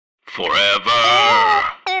Forever.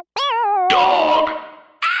 Dog.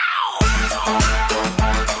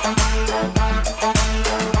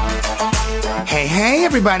 Hey,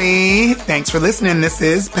 everybody. Thanks for listening. This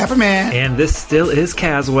is Peppermint. And this still is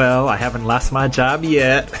Caswell. I haven't lost my job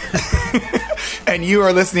yet. And you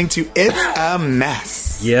are listening to It's a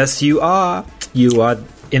Mess. Yes, you are. You are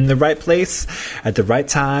in the right place at the right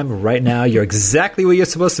time right now. You're exactly where you're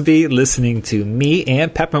supposed to be, listening to me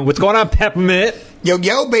and Peppermint. What's going on, Peppermint?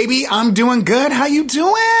 Yo, baby. I'm doing good. How you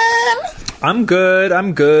doing? I'm good.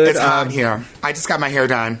 It's hot here. I just got my hair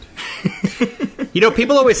done. You know,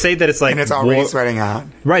 people always say that it's like... And it's already sweating out.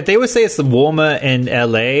 Right. They always say it's warmer in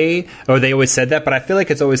L.A., or they always said that, but I feel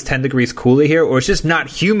like it's always 10 degrees cooler here, or it's just not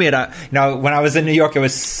humid. When I was in New York, it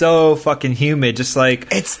was so fucking humid, just like...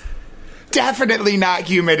 It's definitely not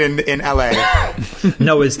humid in L.A.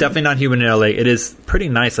 No, it's definitely not humid in L.A. It is pretty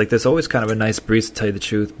nice. Like, there's always kind of a nice breeze, to tell you the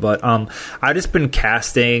truth. But I've just been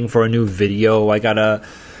casting for a new video. I got a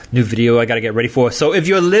new video I got to get ready for. So if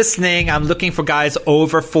you're listening, I'm looking for guys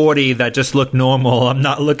over 40 that just look normal. I'm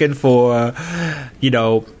not looking for,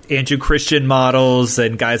 Andrew Christian models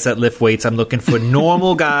and guys that lift weights. I'm looking for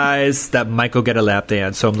normal guys that might go get a lap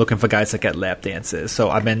dance. So I'm looking for guys that get lap dances. So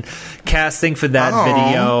I've been casting for that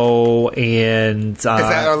video. And is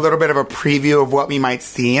that a little bit of a preview of what we might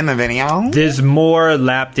see in the video? There's more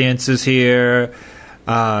lap dancers here,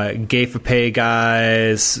 gay for pay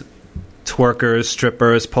guys, twerkers,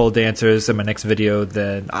 strippers, pole dancers in my next video.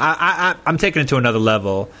 Then I'm taking it to another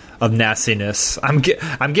level of nastiness. I'm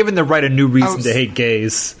giving the right a new reason to hate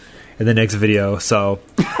gays in the next video. So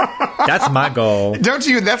that's my goal. Don't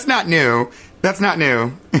you? That's not new.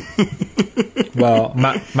 Well,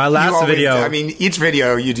 my last video. I mean, each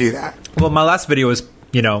video you do that. Well, my last video was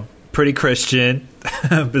pretty Christian,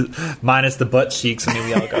 minus the butt cheeks. I mean,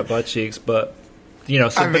 we all got butt cheeks, but.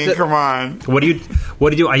 Come on. What do you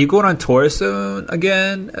do? Are you going on tour soon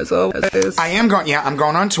again? As always? I am going. Yeah, I'm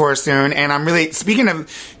going on tour soon, and I'm really. Speaking of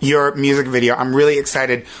your music video, I'm really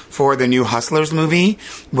excited for the new Hustlers movie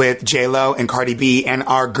with J-Lo and Cardi B and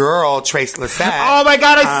our girl Trace Lysette. Oh my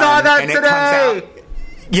God, I saw that today. It comes out,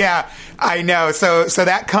 yeah, I know. So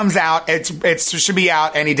that comes out. It should be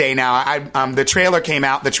out any day now. The trailer came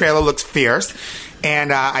out. The trailer looks fierce.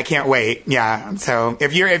 And I can't wait. Yeah. So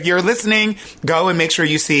if you're listening, go and make sure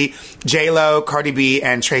you see J-Lo, Cardi B,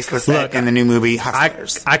 and Trace Lysette in the new movie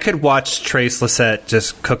Hustlers. I could watch Trace Lysette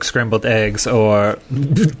just cook scrambled eggs or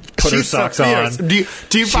put her socks on. Do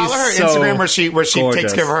you follow her Instagram where she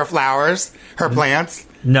takes care of her flowers, her plants?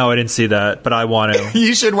 No, I didn't see that, but I want to.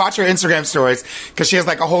 You should watch her Instagram stories because she has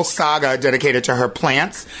like a whole saga dedicated to her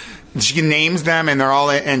plants. She names them, and they're all,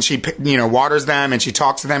 and she waters them, and she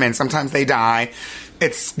talks to them, and sometimes they die.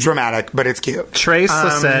 It's dramatic, but it's cute. Trace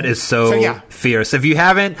Lysette is so fierce. If you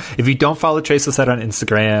don't follow Trace Lysette on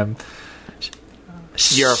Instagram,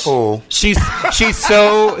 you're a fool. She's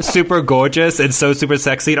so super gorgeous and so super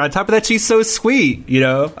sexy. And on top of that, she's so sweet. I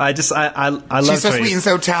love. She's so Trace. Sweet and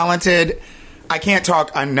so talented. I can't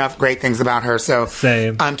talk enough great things about her. So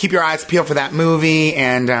same. Keep your eyes peeled for that movie.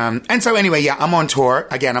 And so anyway, yeah, I'm on tour.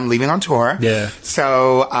 Again, I'm leaving on tour. Yeah.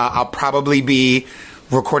 So I'll probably be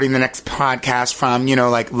recording the next podcast from,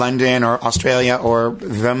 like London or Australia or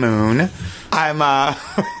the moon. I'm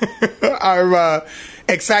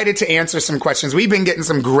excited to answer some questions. We've been getting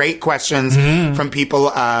some great questions from people.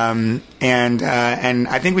 And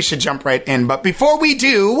I think we should jump right in. But before we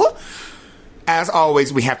do, as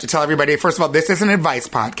always, we have to tell everybody, first of all, this is an advice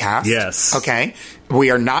podcast. Yes. Okay?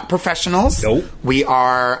 We are not professionals. Nope. We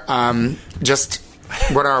are just,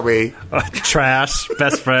 what are we? Trash,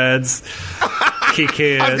 best friends,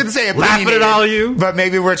 kids. I was going to say laughing at all you. But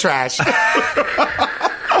maybe we're trash.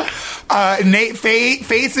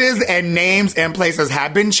 Faces and names and places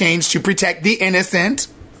have been changed to protect the innocent.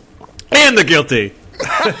 And the guilty.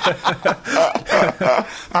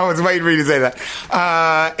 I was waiting for you to say that.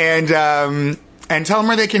 And tell them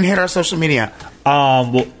where they can hit our social media.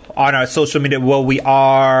 Well, on our social media, we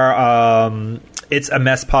are It's a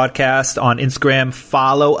Mess Podcast on Instagram.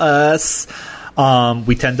 Follow us.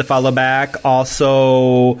 We tend to follow back.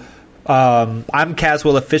 Also, I'm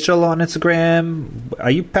Caswell Official on Instagram. Are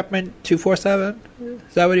you Peppermint247?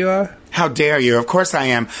 Is that what you are? How dare you? Of course I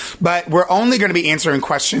am. But we're only going to be answering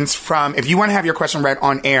questions from, if you want to have your question read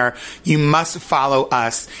on air, you must follow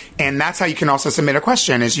us. And that's how you can also submit a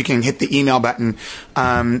question, is you can hit the email button.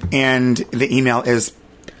 And the email is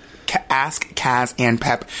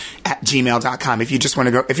askcasandpep@gmail.com. If you just want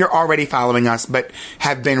to go, if you're already following us but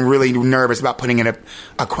have been really nervous about putting in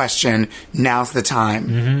a question, now's the time.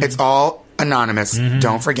 Mm-hmm. It's all anonymous. Mm-hmm.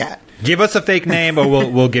 Don't forget. Give us a fake name or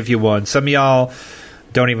we'll give you one. Some of y'all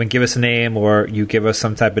don't even give us a name, or you give us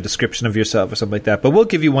some type of description of yourself or something like that. But we'll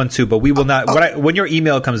give you one too. But we will not. When your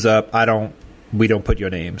email comes up, we don't put your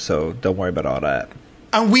name, so don't worry about all that.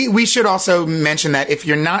 And we should also mention that if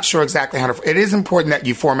you're not sure exactly how to, it is important that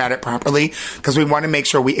you format it properly, because we want to make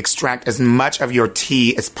sure we extract as much of your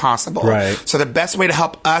tea as possible. Right. So the best way to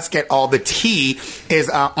help us get all the tea is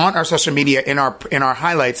on our social media, in our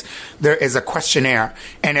highlights, there is a questionnaire.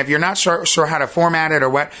 And if you're not sure how to format it or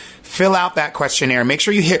what, fill out that questionnaire. Make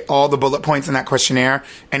sure you hit all the bullet points in that questionnaire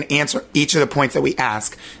and answer each of the points that we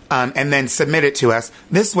ask, and then submit it to us.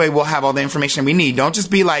 This way we'll have all the information we need. Don't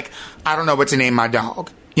just be like, I don't know what to name my dog.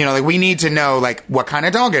 You know, like, we need to know, like, what kind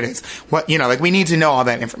of dog it is. What, you know, like, we need to know all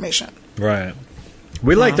that information. Right.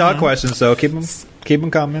 We like dog questions, so keep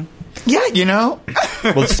them coming. Yeah, you know.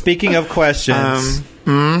 Well, speaking of questions,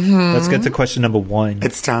 let's get to question number 1.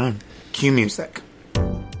 It's time. Cue music.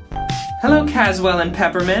 Hello, Caswell and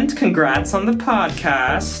Peppermint. Congrats on the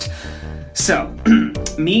podcast. So,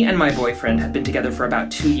 me and my boyfriend have been together for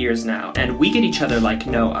about 2 years now, and we get each other like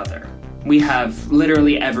no other. We have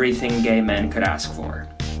literally everything gay men could ask for.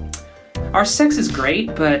 Our sex is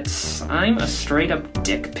great, but I'm a straight-up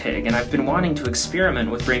dick pig, and I've been wanting to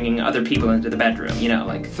experiment with bringing other people into the bedroom, you know,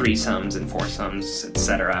 like threesomes and foursomes,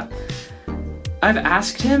 etc. I've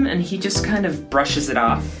asked him, and he just kind of brushes it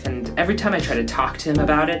off, and every time I try to talk to him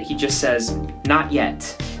about it, he just says, not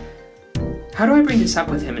yet. How do I bring this up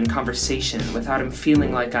with him in conversation without him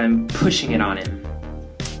feeling like I'm pushing it on him?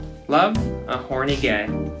 Love, a horny gay.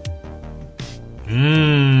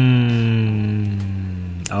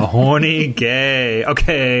 A horny gay.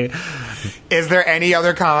 Okay. Is there any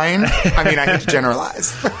other kind? I mean, I hate to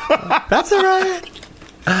generalize. That's all right.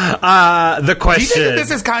 The question. Do you think that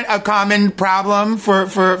this is kind of a common problem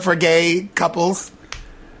for gay couples?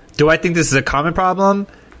 Do I think this is a common problem?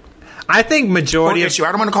 I think majority or issue.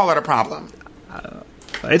 I don't want to call it a problem.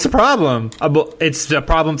 It's a problem. It's a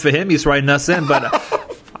problem for him. He's writing us in, but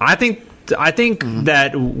I think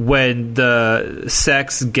that when the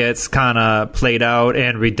sex gets kind of played out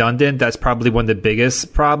and redundant, that's probably one of the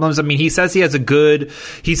biggest problems. I mean, he says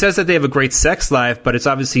that they have a great sex life, but it's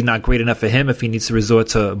obviously not great enough for him if he needs to resort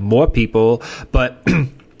to more people. But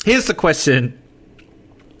here's the question.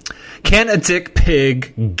 Can a dick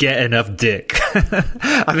pig get enough dick?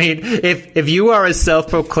 I mean, if you are a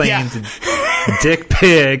self-proclaimed dick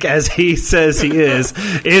pig, as he says he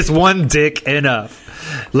is one dick enough?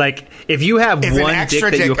 Like, if you have one dick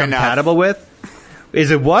that you're compatible with, is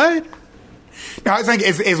it what? No, I was like,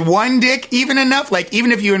 is one dick even enough? Like,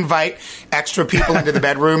 even if you invite extra people into the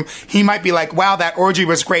bedroom, he might be like, wow, that orgy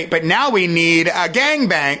was great, but now we need a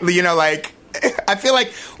gangbang. You know, like, I feel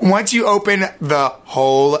like once you open the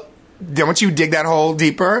hole, once you dig that hole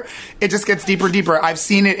deeper, it just gets deeper and deeper. I've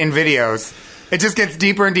seen it in videos. It just gets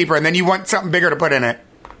deeper and deeper, and then you want something bigger to put in it.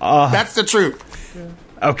 That's the truth.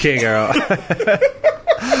 Okay, girl.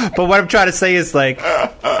 But what I'm trying to say is, like,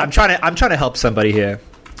 I'm trying to help somebody here.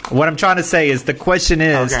 What I'm trying to say is, the question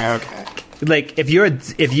is, okay. Like, if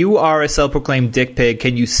you are a self-proclaimed dick pig,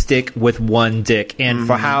 can you stick with one dick, and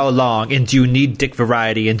for how long? And do you need dick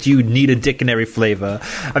variety? And do you need a dick in every flavor?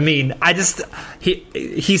 I mean,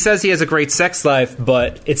 he says he has a great sex life,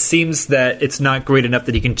 but it seems that it's not great enough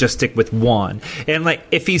that he can just stick with one. And, like,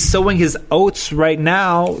 if he's sowing his oats right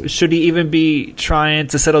now, should he even be trying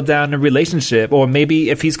to settle down in a relationship? Or maybe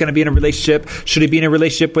if he's going to be in a relationship, should he be in a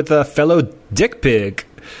relationship with a fellow dick pig?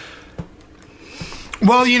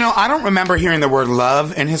 Well, you know, I don't remember hearing the word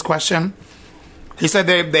love in his question. He said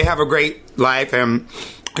they have a great life and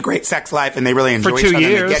a great sex life, and they really enjoy each other. And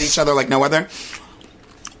they get each other like no other.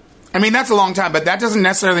 I mean, that's a long time, but that doesn't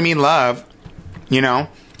necessarily mean love, you know?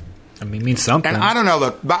 I mean, it means something. And I don't know,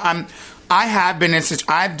 look, but I have been in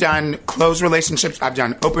I've done closed relationships, I've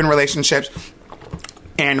done open relationships,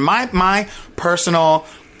 and my personal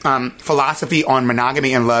philosophy on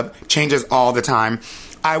monogamy and love changes all the time.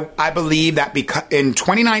 I believe that because in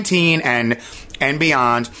 2019 and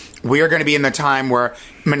beyond, we are going to be in the time where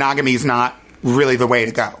monogamy is not really the way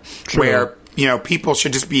to go. True. Where, you know, people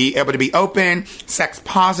should just be able to be open, sex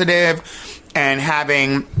positive, and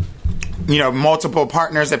having, you know, multiple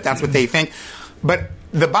partners if that's what they think. But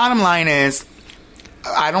the bottom line is,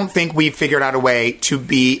 I don't think we've figured out a way to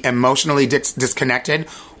be emotionally disconnected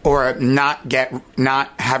or not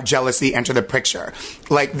have jealousy enter the picture.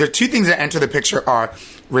 Like, the two things that enter the picture are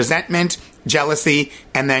resentment, jealousy,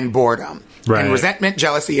 and then boredom. Right. And resentment,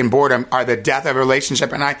 jealousy, and boredom are the death of a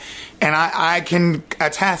relationship. And I can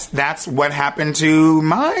attest that's what happened to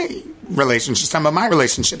my relationship. Some of my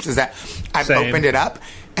relationships is that I've opened it up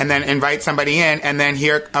and then invite somebody in, and then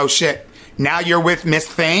hear, oh shit, now you're with Miss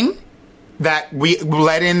Thing that we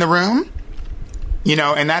let in the room.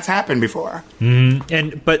 and that's happened before.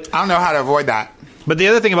 But I don't know how to avoid that. But the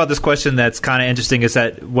other thing about this question that's kind of interesting is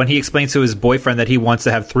that when he explains to his boyfriend that he wants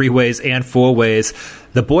to have 3 ways and 4 ways,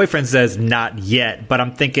 the boyfriend says not yet. But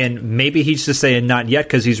I'm thinking maybe he's just saying not yet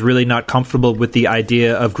because he's really not comfortable with the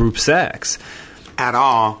idea of group sex. At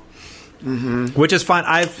all. Which is fine.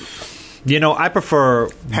 I prefer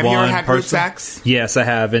Have one you ever had person. group sex? Yes, I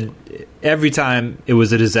have. And every time it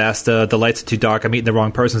was a disaster. The lights are too dark. I'm eating the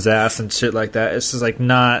wrong person's ass and shit like that. It's just like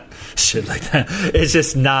not shit like that. It's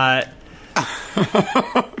just not...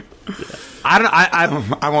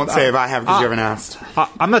 I won't say if I have because you haven't asked.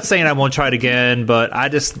 I'm not saying I won't try it again, but I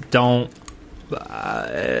just don't.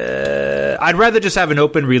 I'd rather just have an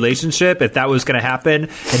open relationship if that was going to happen,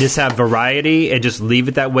 and just have variety and just leave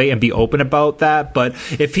it that way and be open about that. But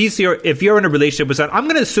if you're in a relationship with someone, I'm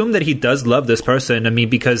going to assume that he does love this person. I mean,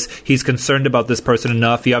 because he's concerned about this person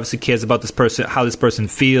enough. He obviously cares about this person, how this person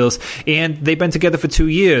feels, and they've been together for 2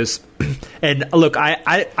 years. And look,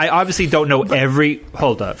 I obviously don't know every.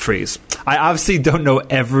 Hold up, freeze. I obviously don't know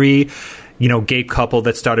every gay couple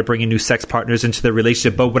that started bringing new sex partners into their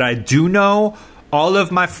relationship. But what I do know, all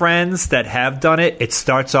of my friends that have done it, it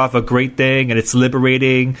starts off a great thing and it's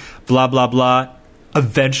liberating, blah, blah, blah.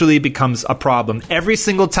 Eventually becomes a problem. Every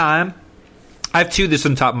single time, I have 2 this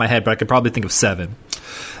on top of my head, but I could probably think of 7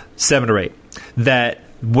 or 8, that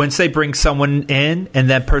once they bring someone in and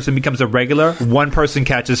that person becomes a regular, one person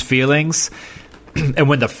catches feelings. And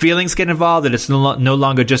when the feelings get involved and it's no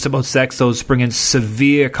longer just about sex, those bring in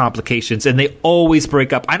severe complications, and they always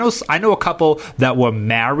break up. I know a couple that were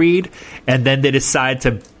married, and then they decide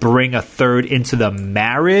to bring a third into the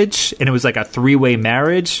marriage, and it was like a 3-way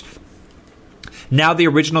marriage. Now the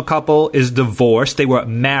original couple is divorced. They were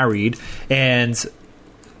married, and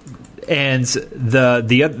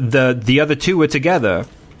the other 2 were together.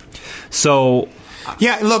 So.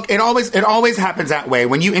 Yeah, look, it always happens that way.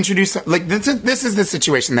 When you introduce, like, this is the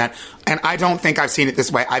situation that, and I don't think I've seen it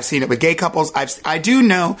this way. I've seen it with gay couples. I do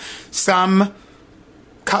know some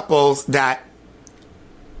couples that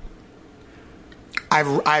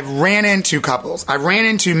I've ran into couples. I've ran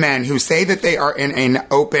into men who say that they are in an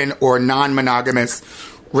open or non-monogamous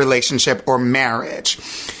relationship or marriage.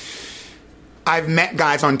 I've met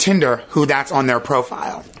guys on Tinder who that's on their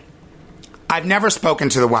profile. I've never spoken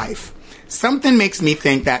to the wife. Something makes me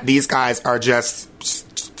think that these guys are just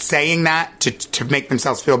saying that to make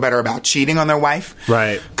themselves feel better about cheating on their wife.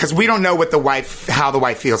 Right. Because we don't know how the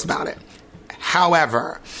wife feels about it.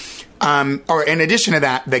 However, or in addition to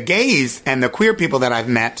that, the gays and the queer people that I've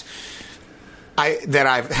met, that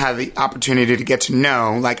I've had the opportunity to get to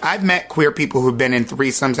know, like I've met queer people who've been in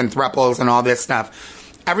threesomes and thruples and all this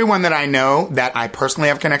stuff. Everyone that I know that I personally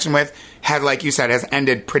have a connection with has, like you said, has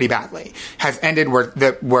ended pretty badly. Has ended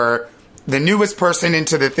where the newest person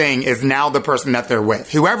into the thing is now the person that they're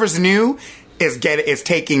with. Whoever's new is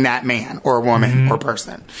taking that man or woman or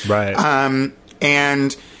person. Right.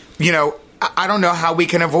 And I don't know how we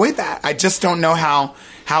can avoid that. I just don't know how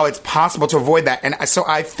it's possible to avoid that. And so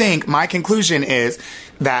I think my conclusion is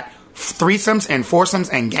that threesomes and foursomes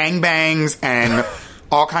and gangbangs and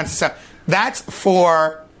all kinds of stuff, that's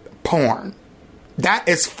for porn. That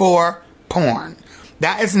is for porn.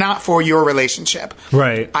 That is not for your relationship.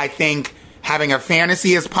 Right. I think having a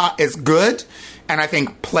fantasy is good, and I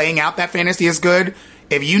think playing out that fantasy is good.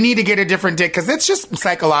 If you need to get a different dick, because it's just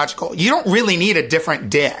psychological. You don't really need a different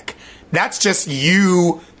dick. That's just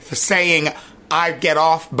you saying, I get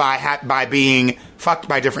off by being fucked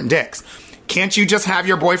by different dicks. Can't you just have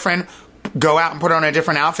your boyfriend go out and put on a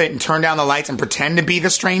different outfit and turn down the lights and pretend to be the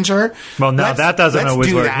stranger? Well, now that doesn't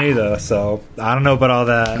always work either, so I don't know about all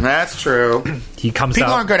that. That's true. He comes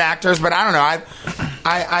People out. aren't good actors, but I don't know.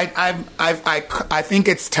 I think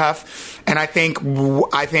it's tough, and I think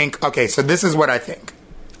okay. So this is what I think.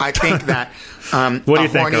 I think that what do you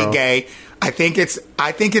think, horny Earl? gay. I think it's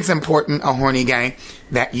important, a horny gay,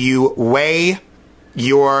 that you weigh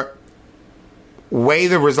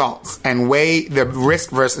the results and weigh the risk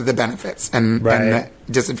versus the benefits and the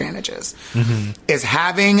disadvantages. Mm-hmm. Is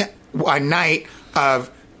having a night of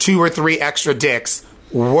 2 or 3 extra dicks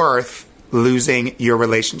worth losing your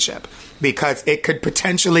relationship? Because it could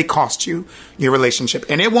potentially cost you your relationship.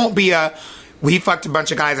 And it won't be we fucked a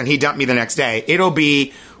bunch of guys and he dumped me the next day. It'll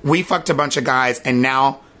be, we fucked a bunch of guys and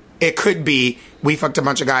now, it could be, we fucked a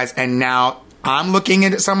bunch of guys and now I'm looking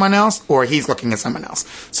at someone else or he's looking at someone else.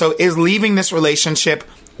 So is leaving this relationship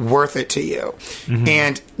worth it to you? Mm-hmm.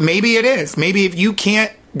 And maybe it is. Maybe if you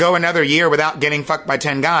can't go another year without getting fucked by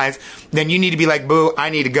 10 guys, then you need to be like, boo,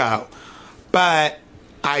 I need to go. But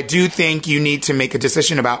I do think you need to make a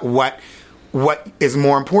decision about what what is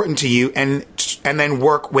more important to you and then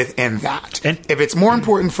work within that. And if it's more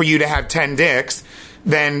important for you to have 10 dicks,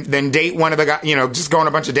 then date one of the guys, just go on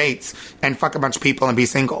a bunch of dates and fuck a bunch of people and be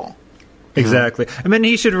single. Exactly. I mean,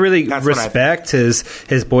 he should really respect his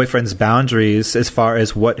boyfriend's boundaries as far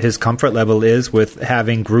as what his comfort level is with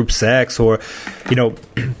having group sex or,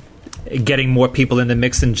 getting more people in the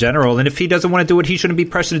mix in general. And if he doesn't want to do it, he shouldn't be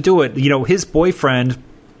pressured to do it. His boyfriend,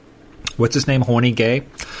 what's his name? Horny Gay.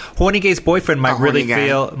 Horny Gay's boyfriend might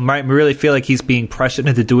really feel like he's being pressured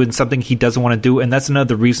into doing something he doesn't want to do, and that's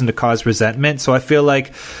another reason to cause resentment. So I feel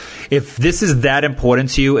like if this is that important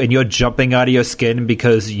to you and you're jumping out of your skin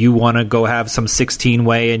because you want to go have some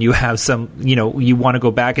 16-way and you have some, you want to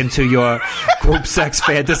go back into your group sex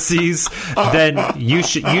fantasies, then you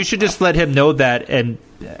should just let him know that and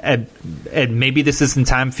maybe this isn't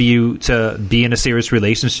time for you to be in a serious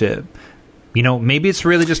relationship. Maybe it's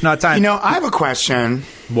really just not time. I have a question.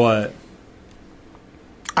 What?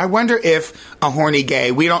 I wonder if a horny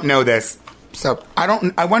gay, we don't know this, so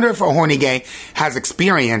I wonder if a horny gay has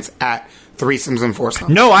experience at threesomes and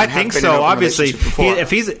foursomes. No, I think so. Obviously, if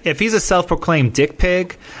he's a self-proclaimed dick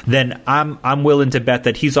pig, then I'm willing to bet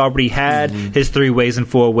that he's already had his 3-ways and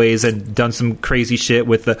 4-ways and done some crazy shit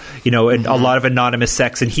with and a lot of anonymous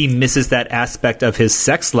sex, and he misses that aspect of his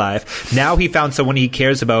sex life. Now he found someone he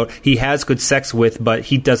cares about, he has good sex with, but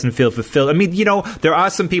he doesn't feel fulfilled. I mean, there are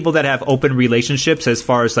some people that have open relationships as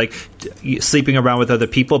far as like sleeping around with other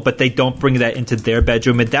people, but they don't bring that into their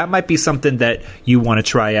bedroom, and that might be something that you want to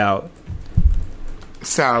try out.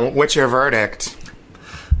 So, what's your verdict?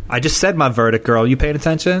 I just said my verdict, girl. You paying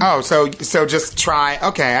attention? Oh, so just try.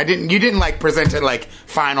 Okay, you didn't like present it like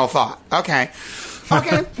final thought. Okay.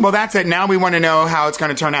 Well, that's it. Now we want to know how it's going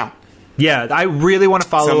to turn out. Yeah, I really want to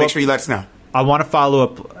follow up. So make sure you let us know. I want to follow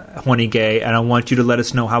up Horny Gay, and I want you to let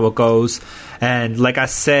us know how it goes. And like I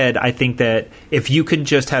said, I think that if you can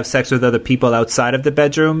just have sex with other people outside of the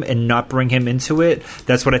bedroom and not bring him into it,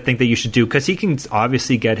 that's what I think that you should do. Because he can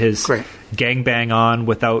obviously get his gangbang on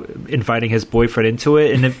without inviting his boyfriend into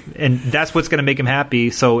it, and that's what's going to make him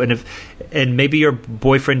happy. So, and maybe your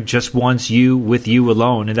boyfriend just wants you with you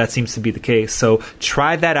alone, and that seems to be the case. So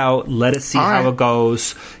try that out. Let us see how it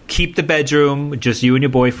goes. Keep the bedroom, just you and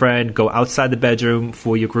your boyfriend. Go outside the bedroom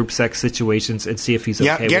for your group sex situations and see if he's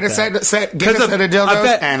okay with that. Get a set of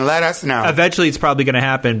dildos and let us know. Eventually it's probably going to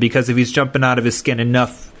happen, because if he's jumping out of his skin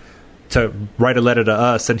enough to write a letter to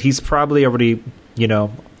us, and he's probably already,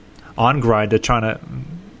 on Grindr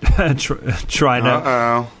trying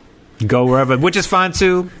to go wherever, which is fine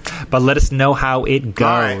too, but let us know how it goes.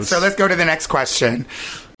 All right, so let's go to the next question.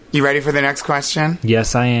 You ready for the next question?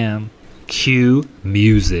 Yes, I am. Cue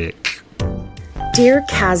music. Dear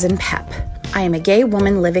Kaz and Pep, I am a gay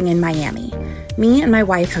woman living in Miami. Me and my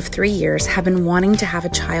wife of 3 years have been wanting to have a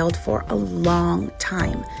child for a long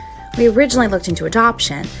time. We originally looked into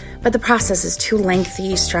adoption, but the process is too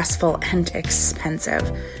lengthy, stressful, and expensive.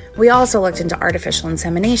 We also looked into artificial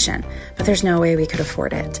insemination, but there's no way we could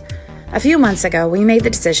afford it. A few months ago, we made the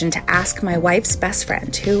decision to ask my wife's best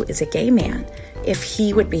friend, who is a gay man, if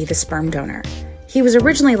he would be the sperm donor. He was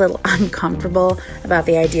originally a little uncomfortable about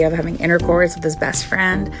the idea of having intercourse with his best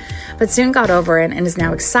friend, but soon got over it and is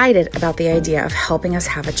now excited about the idea of helping us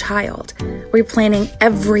have a child. We're planning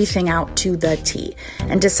everything out to the T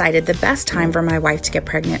and decided the best time for my wife to get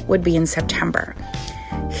pregnant would be in September.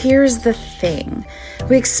 Here's the thing.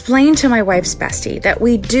 We explained to my wife's bestie that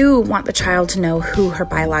we do want the child to know who her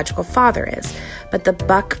biological father is, but the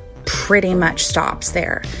buck pretty much stops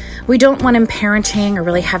there. We don't want him parenting or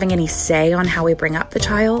really having any say on how we bring up the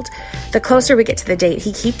child. The closer we get to the date,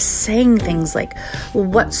 he keeps saying things like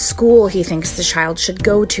what school he thinks the child should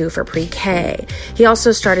go to for pre-K. He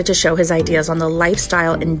also started to show his ideas on the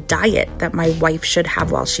lifestyle and diet that my wife should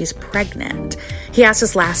have while she's pregnant. He asked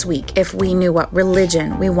us last week if we knew what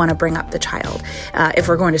religion we want to bring up the child, if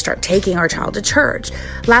we're going to start taking our child to church.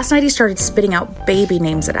 Last night he started spitting out baby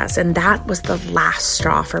names at us, and that was the last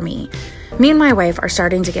straw for me. Me and my wife are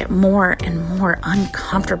starting to get more and more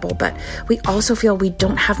uncomfortable, but we also feel we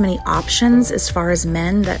don't have many options as far as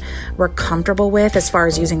men that we're comfortable with as far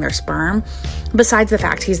as using their sperm. Besides the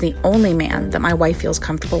fact he's the only man that my wife feels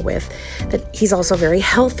comfortable with, that he's also very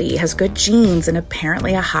healthy, has good genes, and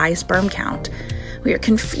apparently a high sperm count. We are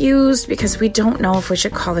confused because we don't know if we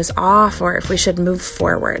should call this off or if we should move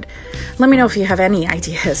forward. Let me know if you have any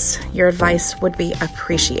ideas. Your advice would be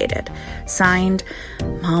appreciated. Signed,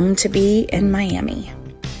 Mom-to-be in Miami.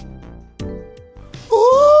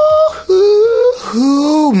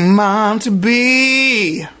 Ooh,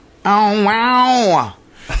 Mom-to-be. Oh, wow.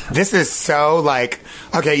 This is so like,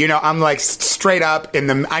 okay, I'm like straight up in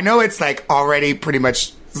the, I know it's like already pretty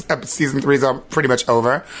much season 3 is pretty much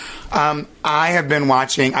over. I've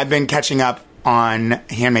been catching up on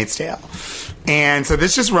Handmaid's Tale. And so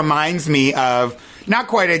this just reminds me of, not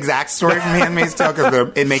quite an exact story from Handmaid's Tale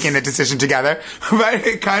because they're making a decision together, but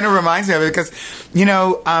it kind of reminds me of it because,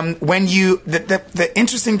 when the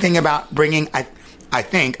interesting thing about bringing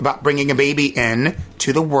a baby in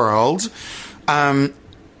to the world,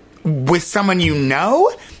 with someone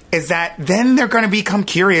is that then they're going to become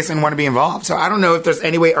curious and want to be involved. So I don't know if there's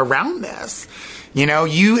any way around this.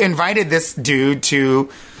 You invited this dude to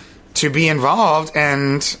be involved,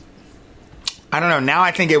 and I don't know. Now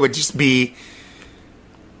I think it would just be...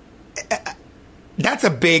 That's a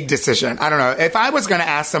big decision. I don't know. If I was going to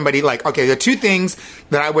ask somebody, like, okay, the 2 things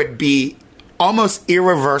that I would be almost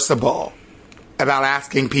irreversible about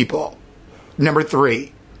asking people. Number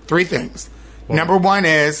 3 things. Whoa. Number 1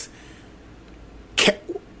 is...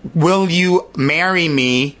 will you marry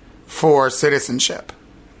me for citizenship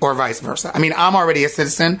or vice versa? I mean, I'm already a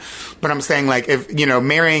citizen, but I'm saying, like, if,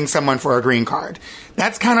 marrying someone for a green card,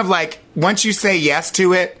 that's kind of like, once you say yes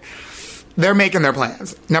to it, they're making their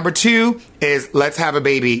plans. Number 2 is let's have a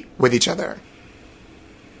baby with each other.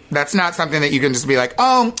 That's not something that you can just be like,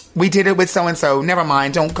 oh, we did it with so-and-so. Never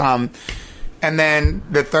mind. Don't come. And then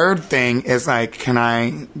the third thing is like, can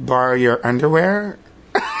I borrow your underwear?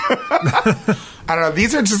 I don't know.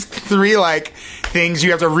 These are just 3 like things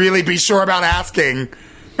you have to really be sure about asking.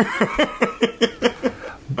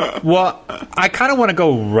 Well, I kind of want to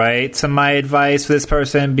go right to my advice for this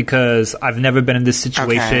person because I've never been in this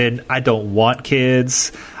situation. Okay. I don't want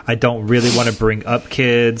kids. I don't really want to bring up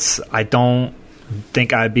kids. I don't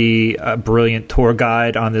think I'd be a brilliant tour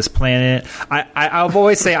guide on this planet. I've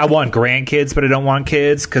always say I want grandkids, but I don't want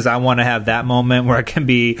kids because I want to have that moment where I can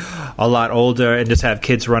be a lot older and just have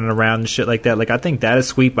kids running around and shit like that. Like, I think that is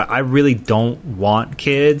sweet, but I really don't want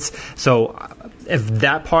kids. So if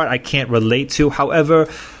that part I can't relate to. However,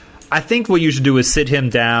 I think what you should do is sit him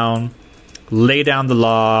down, lay down the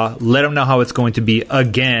law, let him know how it's going to be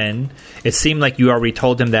again. It seemed like you already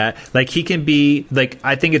told him that. Like, he can be, like,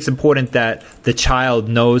 I think it's important that the child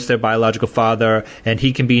knows their biological father, and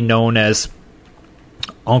he can be known as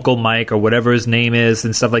Uncle Mike or whatever his name is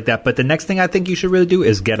and stuff like that. But the next thing I think you should really do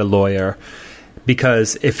is get a lawyer.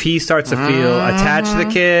 Because if he starts to feel attached to the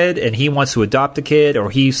kid and he wants to adopt the kid, or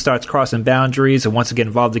he starts crossing boundaries and wants to get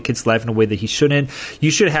involved in the kid's life in a way that he shouldn't, you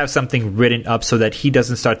should have something written up so that he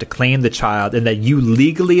doesn't start to claim the child, and that you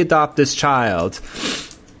legally adopt this child.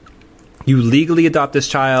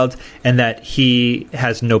 And that he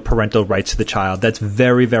has no parental rights to the child. That's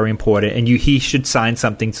very, very important. And he should sign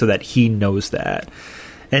something so that he knows that.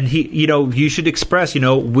 And you should express,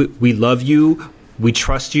 we love you. We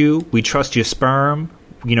trust you. We trust your sperm.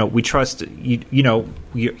 We trust you.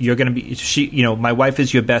 You're going to be. My wife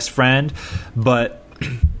is your best friend, but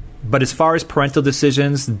as far as parental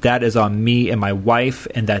decisions, that is on me and my wife,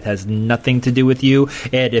 and that has nothing to do with you.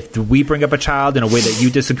 And if we bring up a child in a way that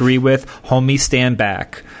you disagree with, homie, stand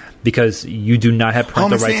back, because you do not have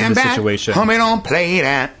parental rights in this situation. Homie, don't play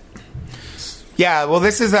that. Yeah. Well,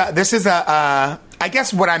 this is a. I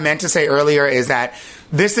guess what I meant to say earlier is that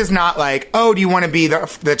this is not like, oh, do you want to be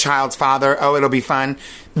the child's father? Oh, it'll be fun.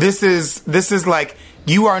 This is like,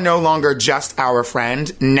 you are no longer just our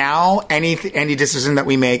friend. Now, any decision that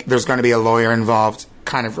we make, there's going to be a lawyer involved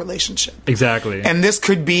kind of relationship. Exactly. And this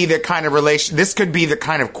could be the kind of this could be the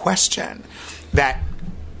kind of question that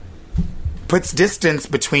puts distance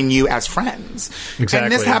between you as friends. Exactly.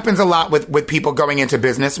 And this happens a lot with people going into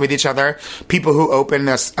business with each other, people who open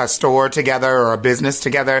a store together or a business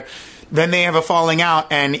together. Then they have a falling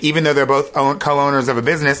out, and even though they're both co-owners of a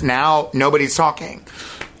business, now nobody's talking.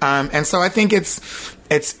 And so I think it's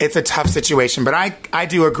a tough situation. But I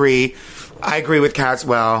do agree. I agree with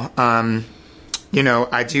Caswell. I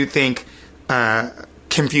do think,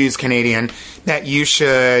 confused Canadian, that you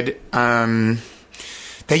should get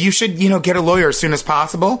a lawyer as soon as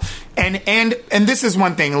possible. And this is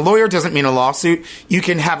one thing. A lawyer doesn't mean a lawsuit. You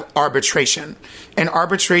can have arbitration. And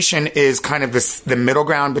arbitration is kind of the middle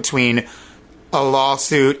ground between a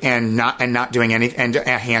lawsuit and not doing anything, and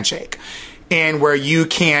a handshake. And where you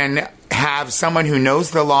can have someone who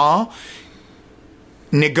knows the law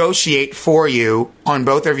negotiate for you on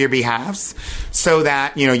both of your behalves, so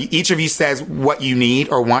that, each of you says what you need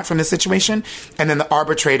or want from the situation, and then the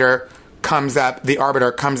arbiter comes up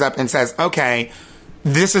and says, okay,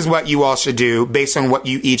 this is what you all should do based on what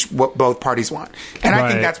both parties want. And right. I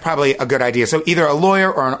think that's probably a good idea. So either a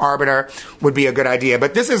lawyer or an arbiter would be a good idea.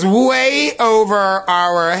 But this is way over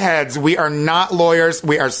our heads. We are not lawyers.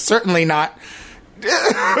 We are certainly not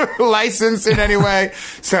licensed in any way.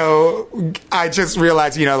 So I just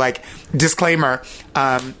realized, like, disclaimer,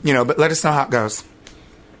 but let us know how it goes.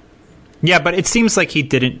 Yeah, but it seems like he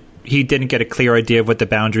didn't get a clear idea of what the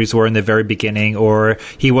boundaries were in the very beginning, or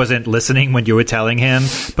he wasn't listening when you were telling him.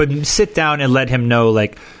 But sit down and let him know,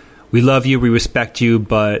 like, we love you, we respect you,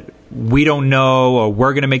 but we don't know, or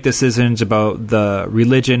we're going to make decisions about the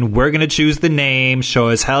religion. We're going to choose the name. Show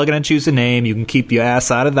us how we're going to choose the name. You can keep your ass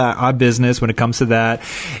out of our business when it comes to that.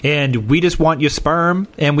 And we just want your sperm,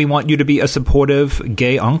 and we want you to be a supportive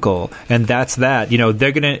gay uncle. And that's that.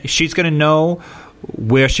 She's going to know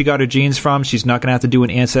where she got her genes from. She's not going to have to do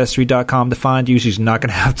an Ancestry.com to find you. She's not going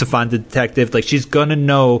to have to find the detective. Like, she's going to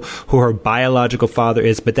know who her biological father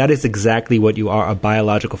is, but that is exactly what you are, a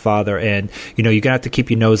biological father. And, you're going to have to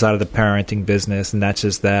keep your nose out of the parenting business, and that's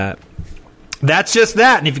just that. That's just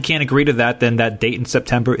that. And if you can't agree to that, then that date in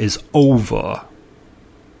September is over.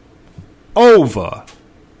 Over.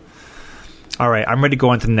 All right, I'm ready to go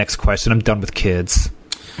on to the next question. I'm done with kids.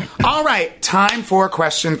 All right, time for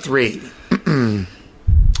question 3.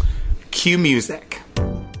 Cue music.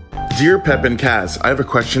 Dear Pep and Kaz, I have a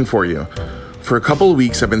question for you. For a couple of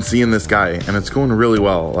weeks, I've been seeing this guy, and it's going really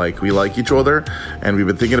well. Like, we like each other, and we've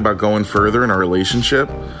been thinking about going further in our relationship.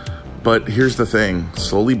 But here's the thing.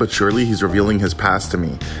 Slowly but surely, he's revealing his past to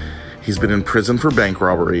me. He's been in prison for bank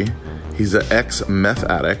robbery. He's an ex-meth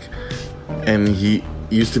addict, and he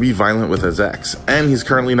used to be violent with his ex. And he's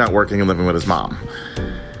currently not working and living with his mom.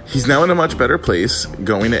 He's now in a much better place,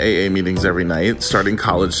 going to AA meetings every night, starting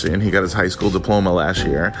college soon. He got his high school diploma last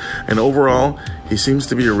year. And overall, he seems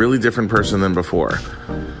to be a really different person than before.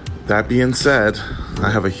 That being said, I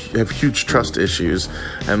have huge trust issues.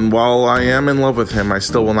 And while I am in love with him, I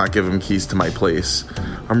still will not give him keys to my place.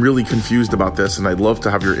 I'm really confused about this, and I'd love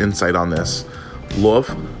to have your insight on this. Love,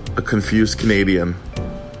 a confused Canadian.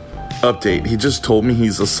 Update, he just told me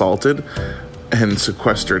he's assaulted and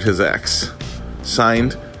sequestered his ex.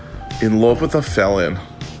 Signed, in love with a felon.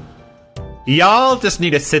 Y'all just need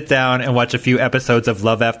to sit down and watch a few episodes of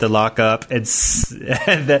Love After Lockup and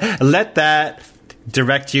let that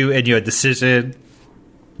direct you in your decision.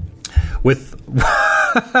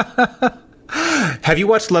 Have you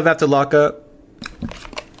watched Love After Lockup?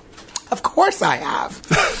 Of course I have.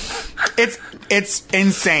 It's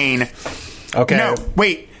insane. Okay. No,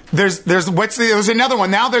 wait. There's another one.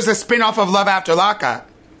 Now there's a spin-off of Love After Lockup.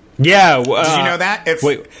 Yeah. Did you know that?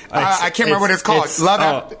 I can't remember what it's called.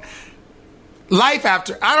 Life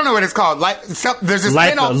After. I don't know what it's called. There's a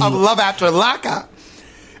spin-off of Love After Lockup.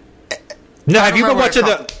 No, have you been watching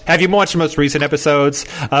Have you watched the most recent episodes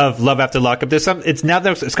of Love After Lockup? There's some. It's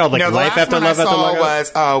called like Life After Love After Lockup.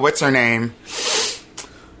 Was what's her name?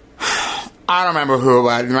 I don't remember who it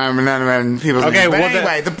was. People's names. But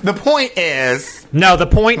anyway, the point is... No, the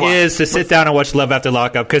point is to sit down and watch Love After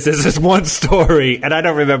Lockup, because there's this one story, and I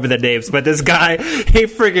don't remember the names, but this guy, he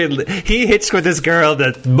hitched with this girl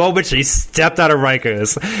the moment she stepped out of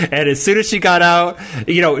Rikers. And as soon as she got out,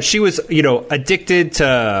 she was, addicted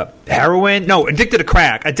to heroin. No, addicted to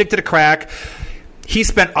crack. He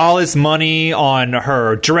spent all his money on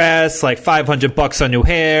her dress, like $500 on new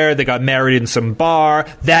hair. They got married in some bar.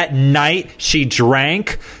 That night, she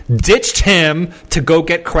drank, ditched him to go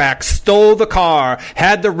get crack, stole the car,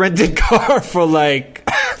 had the rented car for like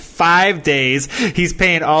 5 days. He's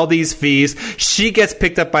paying all these fees. She gets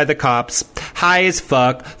picked up by the cops, high as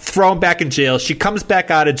fuck, thrown back in jail. She comes back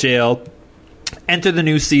out of jail. Enter the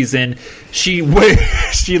new season. She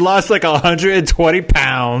lost like 120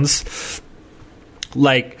 pounds.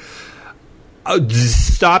 Like,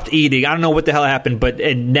 stopped eating. I don't know what the hell happened,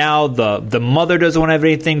 and now the mother doesn't want to have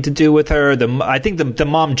anything to do with her. I think the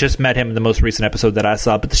mom just met him in the most recent episode that I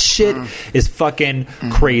saw, but the shit is fucking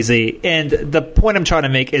crazy. And the point I'm trying to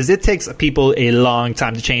make is it takes people a long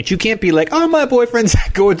time to change. You can't be like, oh, my boyfriend's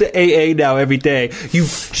going to AA now every day.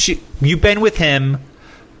 You've been with him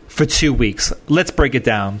for 2 weeks. Let's break it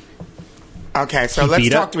down. Okay, so let's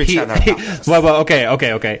talk to each other.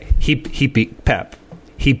 Okay. He beat Pep.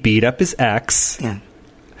 He beat up his ex. Yeah.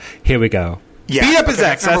 Here we go. Yeah. Beat up his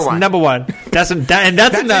ex. That's number one. That's enough.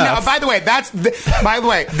 By the way, that's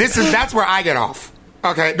where I get off.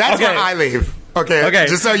 Okay, that's where I leave. Okay.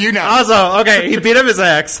 Just so you know. Also, he beat up his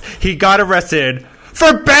ex. He got arrested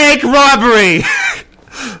for bank robbery.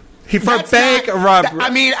 I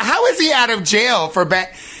mean, how is he out of jail for bank?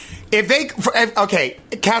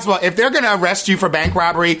 Caswell, if they're going to arrest you for bank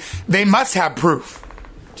robbery, they must have proof.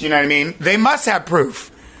 Do you know what I mean? They must have proof.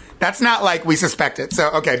 That's not like we suspect it.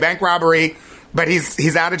 So, bank robbery, but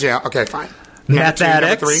he's out of jail. Okay, fine. Meth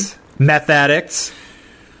addicts.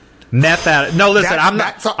 Meth addict. No, listen, I'm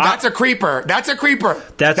not. That's a creeper. That's a creeper.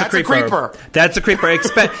 That's a creeper. That's a creeper.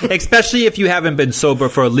 Especially if you haven't been sober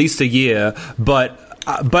for at least a year. But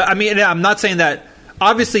I mean, I'm not saying that.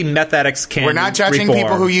 Obviously, meth addicts can. We're not judging reform.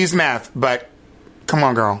 people who use meth, but come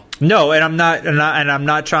on, girl. No, and I'm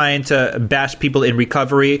not trying to bash people in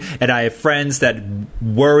recovery. And I have friends that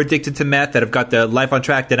were addicted to meth that have got their life on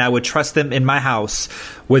track. That I would trust them in my house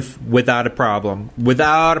without a problem.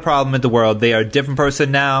 Without a problem in the world. They are a different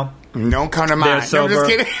person now. Don't come to mind. They're sober. No, I'm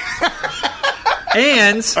just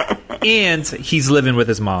kidding. and he's living with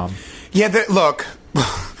his mom. Yeah, look.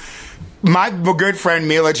 My good friend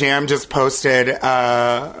Mila Jam just posted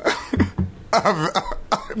the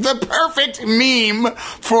perfect meme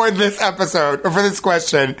for this episode, or for this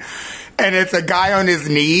question. And it's a guy on his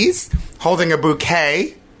knees holding a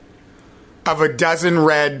bouquet of a dozen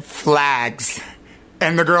red flags.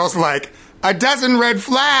 And the girl's like, a dozen red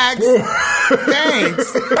flags?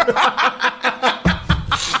 Thanks.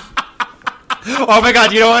 Oh my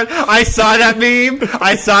God, you know what? I saw that meme,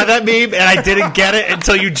 and I didn't get it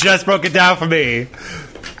until you just broke it down for me.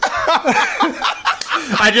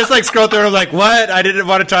 I just scrolled through and like, what? I didn't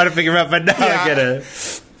want to try to figure it out, but now I get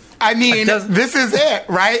it. I mean, this is it,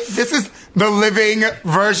 right? This is the living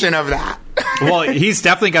version of that. Well, he's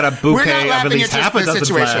definitely got a bouquet of at least half a dozen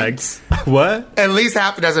flags. What? At least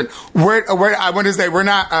half a dozen. I want to say we're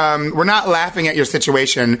not laughing at your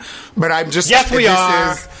situation, but I'm just. Yes, we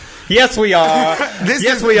are. Yes, we are. This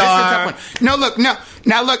is a tough one. No, look, no.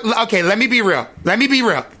 Now, look, okay, let me be real.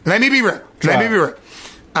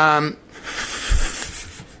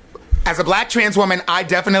 As a black trans woman, I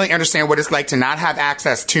definitely understand what it's like to not have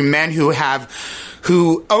access to men who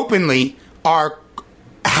openly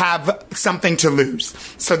have something to lose.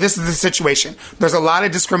 So this is the situation. There's a lot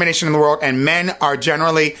of discrimination in the world, and men are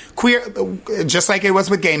generally queer, just like it was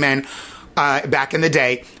with gay men back in the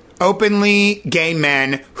day. Openly gay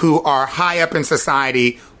men who are high up in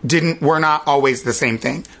society were not always the same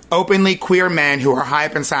thing. Openly queer men who are high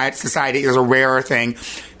up in society is a rarer thing.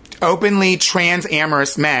 Openly trans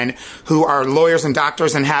amorous men who are lawyers and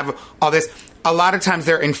doctors and have all this, a lot of times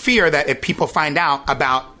they're in fear that if people find out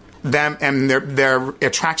about them and their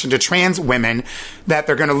attraction to trans women, that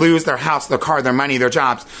they're going to lose their house, their car, their money, their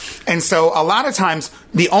jobs. And so a lot of times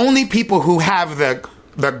the only people who have the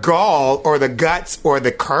gall or the guts or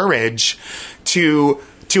the courage to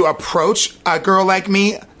approach a girl like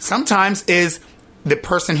me sometimes is the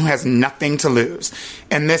person who has nothing to lose.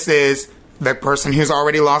 And this is the person who's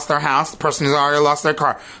already lost their house, the person who's already lost their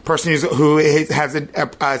car, person who has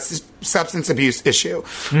a substance abuse issue.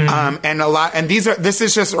 Mm-hmm. And this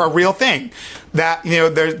is just a real thing that,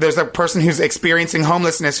 there's a person who's experiencing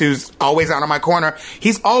homelessness who's always out on my corner.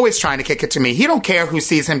 He's always trying to kick it to me. He don't care who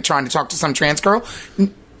sees him trying to talk to some trans girl.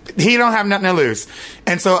 He don't have nothing to lose.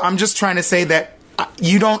 And so I'm just trying to say that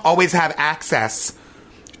you don't always have access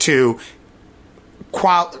to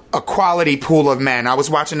a quality pool of men. I was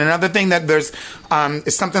watching another thing that there's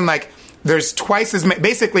something like there's twice as many,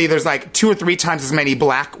 basically there's like 2 or 3 times as many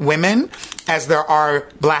black women as there are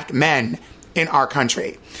black men in our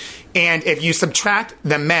country. And if you subtract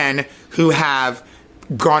the men who have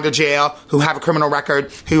gone to jail, who have a criminal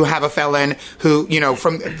record, who have a felon, who,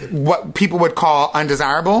 from what people would call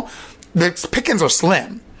undesirable, the pickings are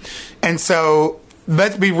slim. And so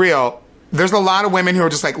let's be real. There's a lot of women who are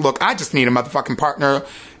just like, look, I just need a motherfucking partner.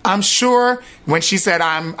 I'm sure when she said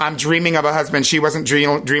I'm dreaming of a husband, she wasn't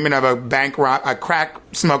dreaming of a crack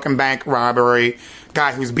smoking bank robbery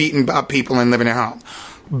guy who's beating up people and living at home.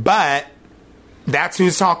 But that's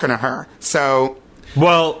who's talking to her. So,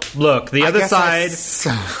 well, look, the other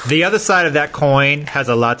side of that coin has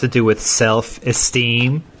a lot to do with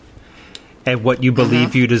self-esteem and what you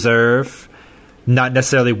believe you deserve. Not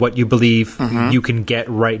necessarily what you believe you can get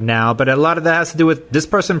right now, but a lot of that has to do with this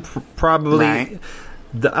person probably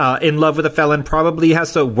in love with a felon probably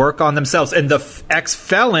has to work on themselves. And the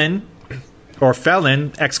ex-felon or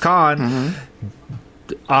felon, ex-con,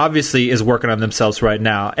 obviously is working on themselves right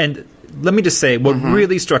now. And let me just say, what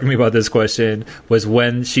really struck me about this question was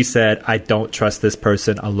when she said, I don't trust this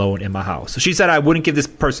person alone in my house. So she said, I wouldn't give this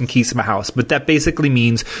person keys to my house. But that basically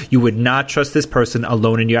means you would not trust this person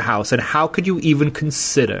alone in your house. And how could you even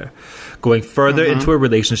consider going further into a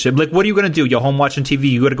relationship? Like, what are you going to do? You're home watching TV.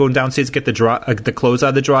 You got to go downstairs, get the clothes out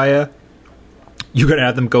of the dryer. You're going to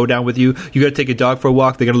have them go down with you. You got to take your dog for a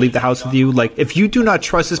walk. They're going to leave the house with you. Like, if you do not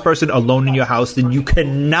trust this person alone in your house, then you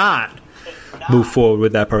cannot move forward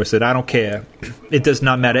with that person. I don't care. It does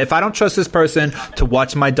not matter. If I don't trust this person to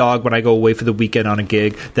watch my dog when I go away for the weekend on a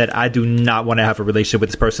gig, that I do not want to have a relationship with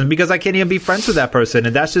this person, because I can't even be friends with that person,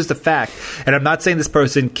 and that's just a fact. And I'm not saying this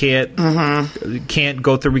person can't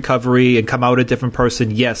go through recovery and come out a different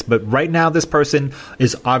person. Yes, but right now this person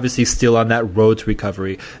is obviously still on that road to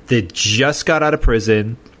recovery. They just got out of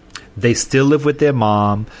prison. They still live with their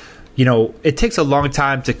mom. You know, it takes a long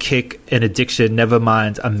time to kick an addiction, never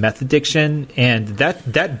mind a meth addiction. And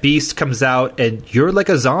that beast comes out and you're like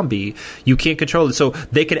a zombie. You can't control it. So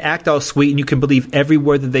they can act all sweet and you can believe every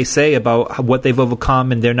word that they say about what they've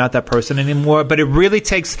overcome and they're not that person anymore. But it really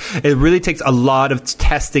takes a lot of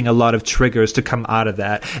testing, a lot of triggers to come out of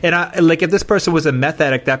that. And if this person was a meth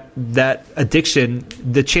addict, that addiction,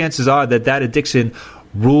 the chances are that addiction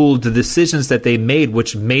ruled the decisions that they made,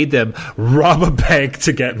 which made them rob a bank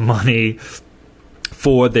to get money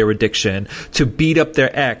for their addiction. To beat up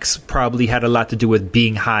their ex probably had a lot to do with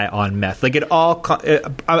being high on meth. Like it all,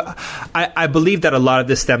 I believe that a lot of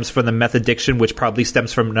this stems from the meth addiction, which probably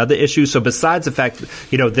stems from another issue. So besides the fact,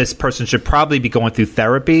 this person should probably be going through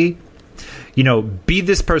therapy, be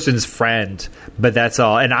this person's friend, but that's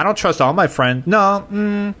all. And I don't trust all my friends.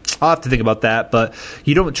 No, I'll have to think about that. But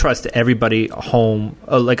you don't trust everybody home,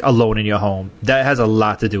 alone in your home. That has a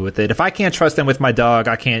lot to do with it. If I can't trust them with my dog,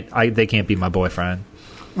 they can't be my boyfriend.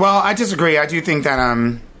 Well, I disagree. I do think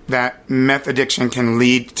that that meth addiction can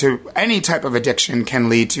lead to any type of addiction can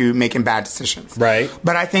lead to making bad decisions. Right.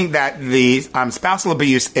 But I think that the spousal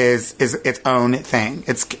abuse is its own thing.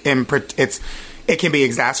 It can be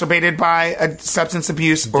exacerbated by a substance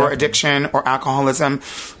abuse or addiction or alcoholism.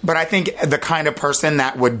 But I think the kind of person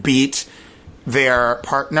that would beat their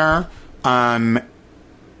partner, that's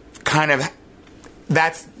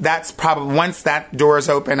probably, once that door is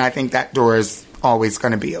open, I think that door is always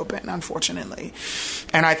going to be open, unfortunately.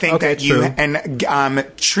 And I think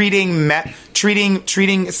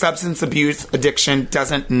treating substance abuse addiction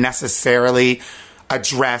doesn't necessarily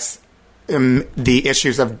address the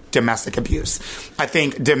issues of domestic abuse. I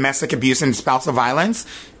think domestic abuse and spousal violence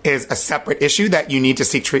is a separate issue that you need to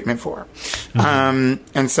seek treatment for. Mm-hmm.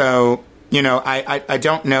 And so, I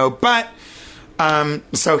don't know. But,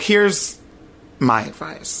 so here's my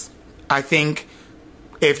advice. I think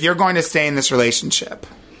if you're going to stay in this relationship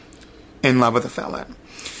in love with a felon,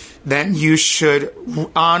 then you should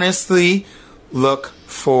honestly look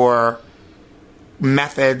for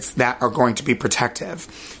methods that are going to be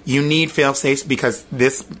protective. You need fail-safes because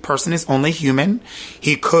this person is only human.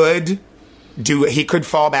 He could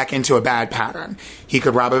fall back into a bad pattern. He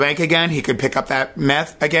could rob a bank again. He could pick up that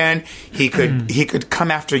meth again. He could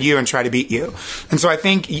come after you and try to beat you. And so I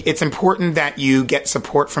think it's important that you get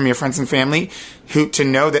support from your friends and family to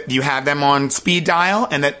know that you have them on speed dial,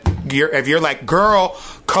 and that if you're like, girl,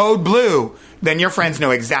 code blue, then your friends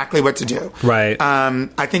know exactly what to do. Right.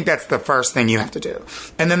 I think that's the first thing you have to do.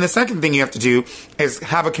 And then the second thing you have to do is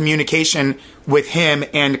have a communication with him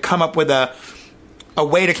and come up with a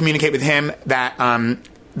way to communicate with him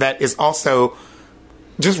that is also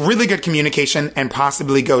just really good communication, and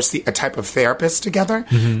possibly go see a type of therapist together.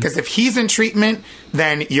 Because if he's in treatment,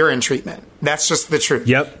 then you're in treatment. That's just the truth.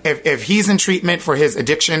 Yep. If he's in treatment for his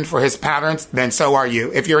addiction, for his patterns, then so are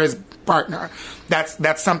you. If you're his partner,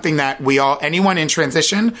 that's something that anyone in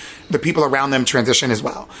transition, the people around them transition as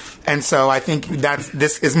well. And so I think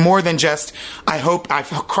this is more than just, I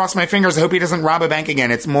cross my fingers, I hope he doesn't rob a bank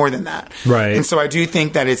again. It's more than that. Right. And so I do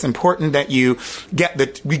think that it's important that you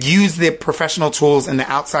use the professional tools and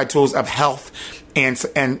the outside tools of health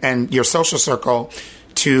and your social circle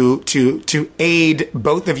to aid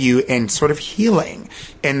both of you in sort of healing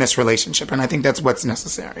in this relationship. And I think that's what's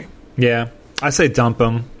necessary. Yeah. I say dump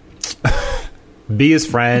him. Be his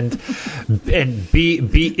friend, and be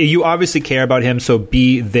you obviously care about him, so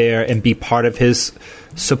be there and be part of his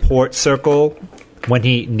support circle when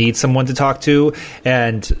he needs someone to talk to.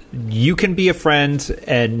 And you can be a friend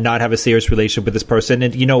and not have a serious relationship with this person,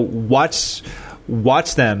 and watch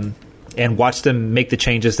them and watch them make the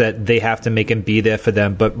changes that they have to make and be there for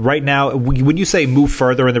them. But right now, when you say move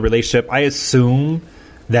further in the relationship, I assume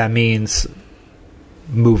that means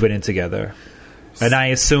moving in together. And I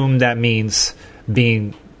assume that means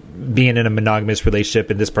being in a monogamous relationship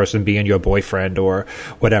and this person being your boyfriend or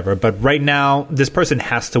whatever. But right now, this person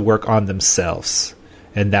has to work on themselves.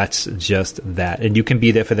 And that's just that. And you can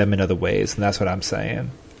be there for them in other ways. And that's what I'm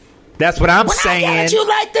saying. That's what I'm saying. When I yell at you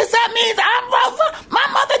like this, that means I'm Rosa. My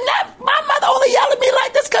mother only yelled at me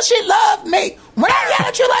like this because she loved me. When I yell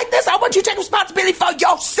at you like this, I want you to take responsibility for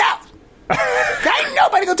yourself. Ain't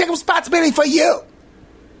nobody gonna take responsibility for you.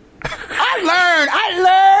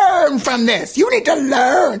 I learned from this. You need to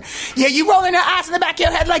learn. Yeah, you rolling your eyes in the back of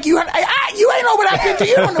your head like you ain't know what I've been through.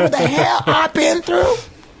 You don't know what the hell I've been through.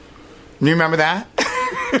 You remember that?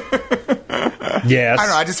 Yes. I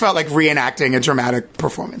don't know. I just felt like reenacting a dramatic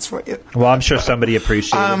performance for you. Well, I'm sure somebody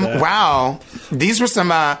appreciated that. Wow. These were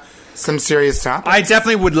some serious topics. I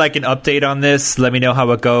definitely would like an update on this. Let me know how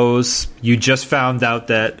it goes. You just found out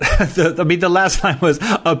that the last line was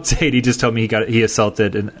update. He just told me he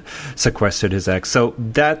assaulted and sequestered his ex. So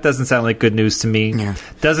that doesn't sound like good news to me. Yeah.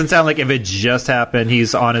 Doesn't sound like if it just happened,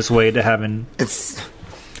 he's on his way to having a smooth.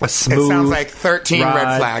 It sounds like 13 ride.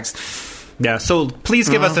 red flags. Yeah. So please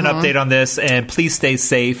give us an update on this, and please stay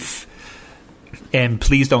safe, and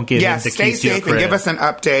please don't give him the stay keys to your safe crib. and give us an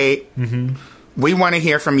update. Mm-hmm. We want to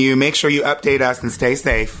hear from you. Make sure you update us and stay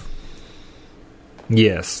safe.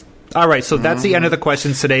 Yes. All right. So that's the end of the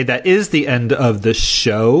questions today. That is the end of the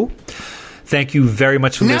show. Thank you very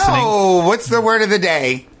much for listening. No, what's the word of the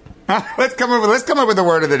day? Let's come up with the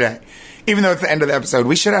word of the day. Even though it's the end of the episode,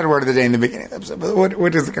 we should have a word of the day in the beginning of the episode. But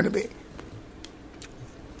what is it going to be?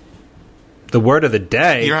 The word of the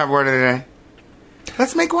day. You don't have a word of the day?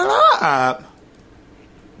 Let's make one up.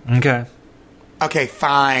 Okay. Okay,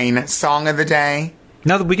 fine. Song of the day.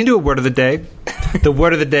 No, we can do a word of the day. The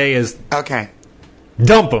word of the day is Okay.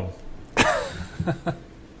 dump 'em.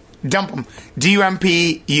 Dump 'em.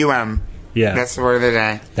 DUMPUM. Yeah. That's the word of the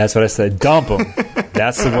day. That's what I said. Dump 'em.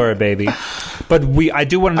 That's the word, baby. But I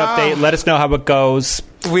do want an update. Let us know how it goes.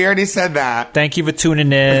 We already said that. Thank you for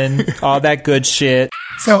tuning in. All that good shit.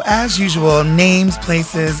 So, as usual, names,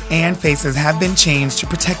 places, and faces have been changed to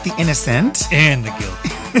protect the innocent. And the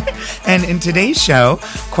guilty. And in today's show,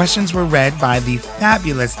 questions were read by the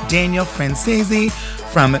fabulous Daniel Francese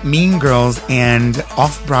from Mean Girls and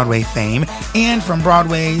Off-Broadway fame, and from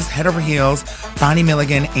Broadway's Head Over Heels, Bonnie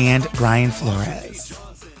Milligan and Brian Flores.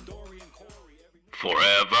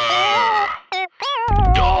 Forever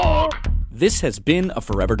Dog. This has been a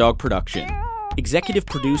Forever Dog production. Executive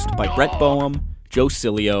produced by Brett Boehm, Joe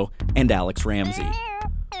Cilio, and Alex Ramsey.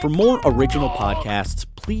 For more original podcasts,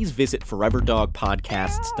 please visit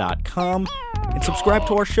foreverdogpodcasts.com and subscribe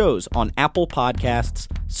to our shows on Apple Podcasts,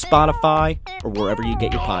 Spotify, or wherever you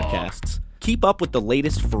get your podcasts. Keep up with the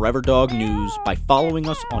latest Forever Dog news by following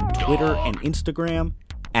us on Twitter and Instagram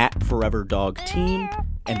 @ForeverDogTeam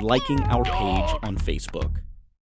and liking our page on Facebook.